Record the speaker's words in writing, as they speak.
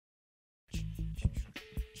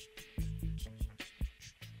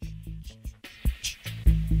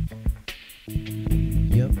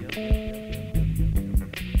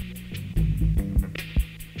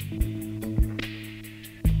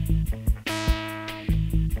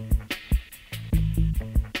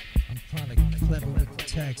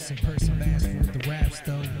text, in person bash with the raps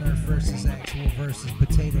though. Nerf versus actual versus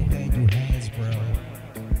potato head, you has, bro.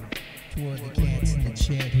 Two other cats in the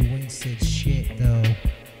chat who ain't said shit though.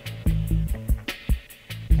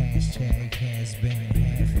 Hashtag has been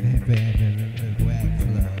half whack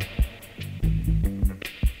flow.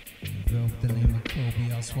 Invoked the name of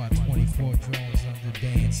Kobe, I'll swat 24 drones on the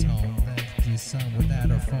dance home. Left your son without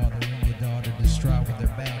her father and your daughter distraught with her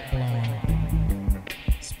back blown.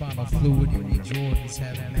 Spinal fluid in your Jordans,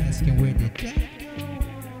 having asking where did that go?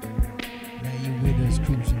 Now your widow's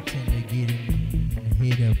cruising tender, getting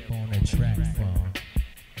hit up on a track phone.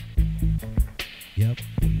 Yep,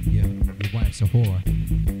 your wife's a whore.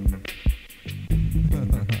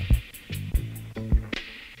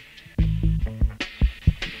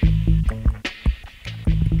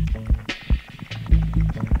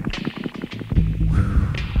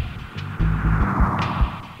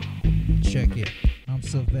 Check it. I'm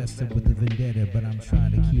Sylvester with a vendetta, but I'm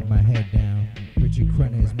trying to keep my head down. Richard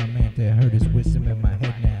Crenna is my man that heard his wisdom in my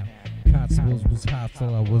head now. Constables was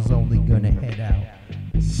hostile, I was only gonna head out.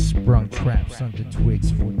 Sprung traps under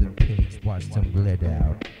twigs for the pigs, watched them bled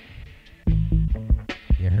out.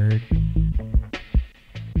 You heard?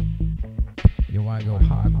 Yo, I go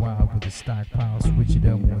hog wild with the stockpile, switch it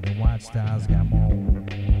up more than watchstyles, got more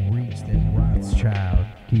reach than Rothschild.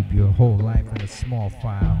 Keep your whole life in a small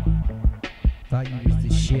file. Thought you was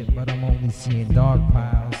the shit, but I'm only seeing dog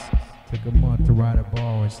piles. Took a month to ride a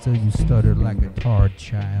bar and still you stuttered like a tarred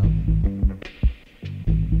child.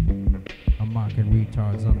 I'm mocking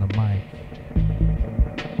retards on the mic.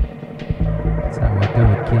 That's how I do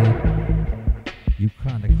it, kid. You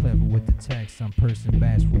kinda clever with the text, I'm person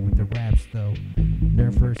bashful with the raps though.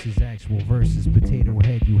 Nerf versus actual versus potato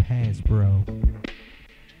head, you has, bro.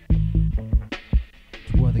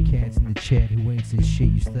 Two other cats in the chat who ain't said shit,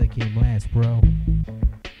 you stuck came last, bro.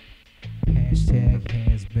 Hashtag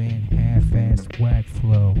has been half-assed whack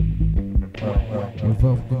flow.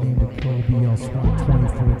 Revoke the name of Kobe, I'll swat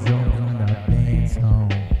 24 drones on the band's home.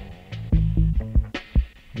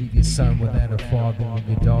 Leave your son without a father and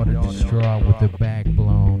your daughter distraught with her back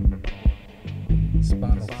blown.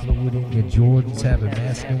 Spinal fluid in your Jordans, have him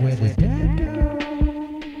asking where did that go?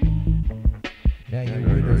 Now your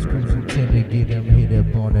widow's cruising tender, get him hit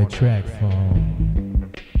up on a track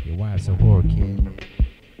phone. Your wife's a whore, kid.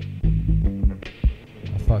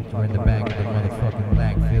 I fucked her in the back of the motherfucking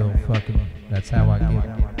Blackfield, fucking, that's how I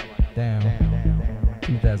get down.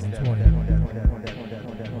 2020.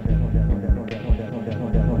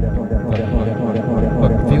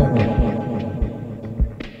 Fucking feel me.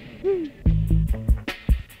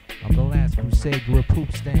 I'm the last crusade, you're a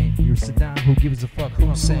poop stain. You're Saddam, who gives a fuck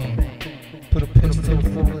who's sane. Put a pistol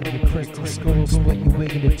full of your crystal skull, split your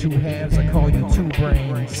wig into two halves, I call you two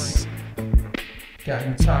brains. Got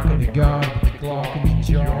you talking to God with the Glock in your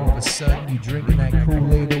jaw. All of a sudden you drinking that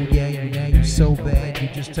Kool-Aid, oh yeah, and now you so bad you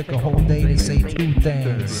just took a whole day to say two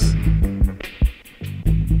things.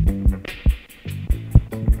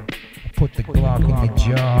 Put the Glock in your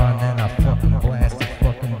jaw and then I fucking blast the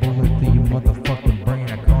fucking bullet through your motherfucking brain.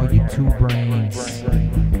 I call you two brains.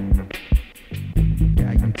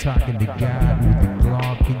 Got you talking to God with the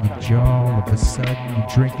Glock in your jaw. All of a sudden you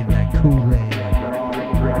drinking that Kool-Aid.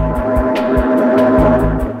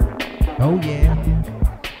 Oh yeah.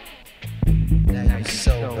 Now you're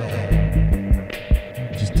so bad. You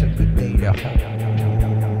just took the day to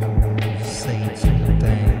say two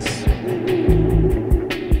things.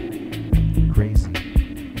 Crazy.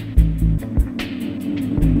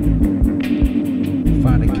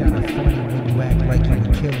 Find it kinda funny when you act like you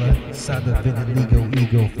a killer. Saw the vitiligo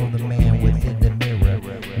ego from the man within the mirror.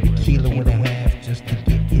 With a kilo and a half just to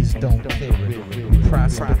get his dome clearer.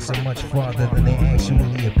 Prospects are much farther than they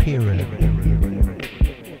actually appear.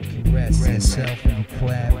 Congrats to yourself when you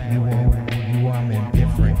clap, you are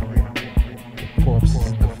indifferent. The corpses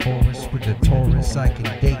in the forest with the Taurus, I can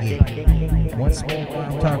dig it. Once more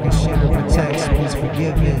I'm talking shit over text, please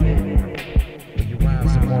forgive it. But your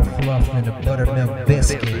rhymes are more fluff than a buttermilk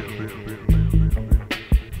biscuit.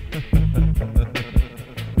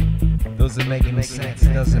 Doesn't make any sense,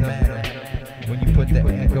 doesn't matter. When you put the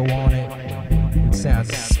echo on it, it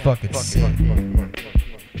sounds fucking sick.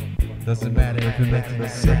 Doesn't matter if it makes any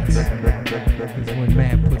sense. Cause when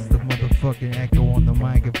man puts the motherfucking echo on the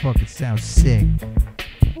mic, it fucking sounds sick.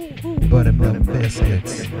 Buttermilk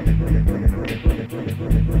biscuits.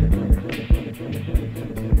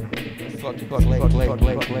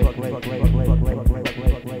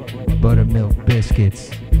 Buttermilk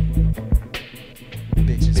biscuits.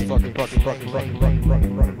 Bitches fucking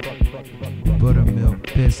buttermilk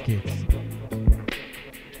biscuits.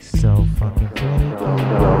 So fucking flaky.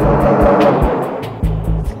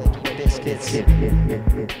 Dump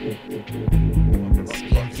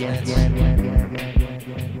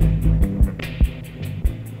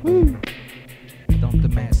the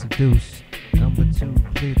massive deuce. Number 2,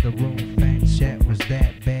 cleared the room. Fat chat was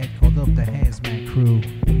that bad. Called up the hazmat crew.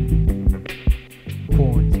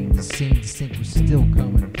 Quarantine the scene. The sync was still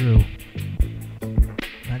coming through.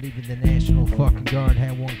 Not even the National fucking Guard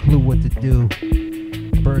had one clue what to do.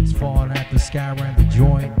 Birds falling out the sky around the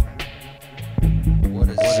joint. What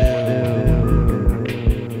a zoo.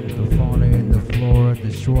 The fauna and the flora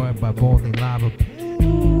destroyed by boiling lava.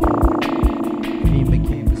 FEMA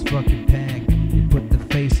camp was fucking packed. They put the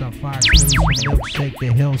face on fire. Close from milkshake the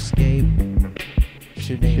hellscape.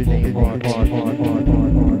 Should name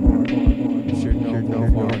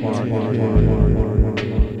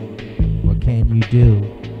What can you do?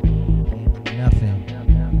 Nothing.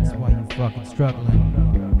 That's why you fucking struggling.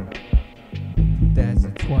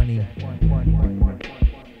 2020.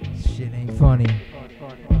 Shit ain't funny.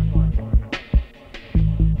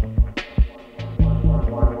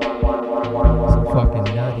 So fucking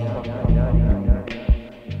nutty.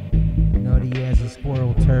 Nutty as a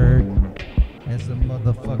squirrel turd. As the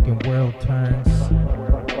motherfucking world turns.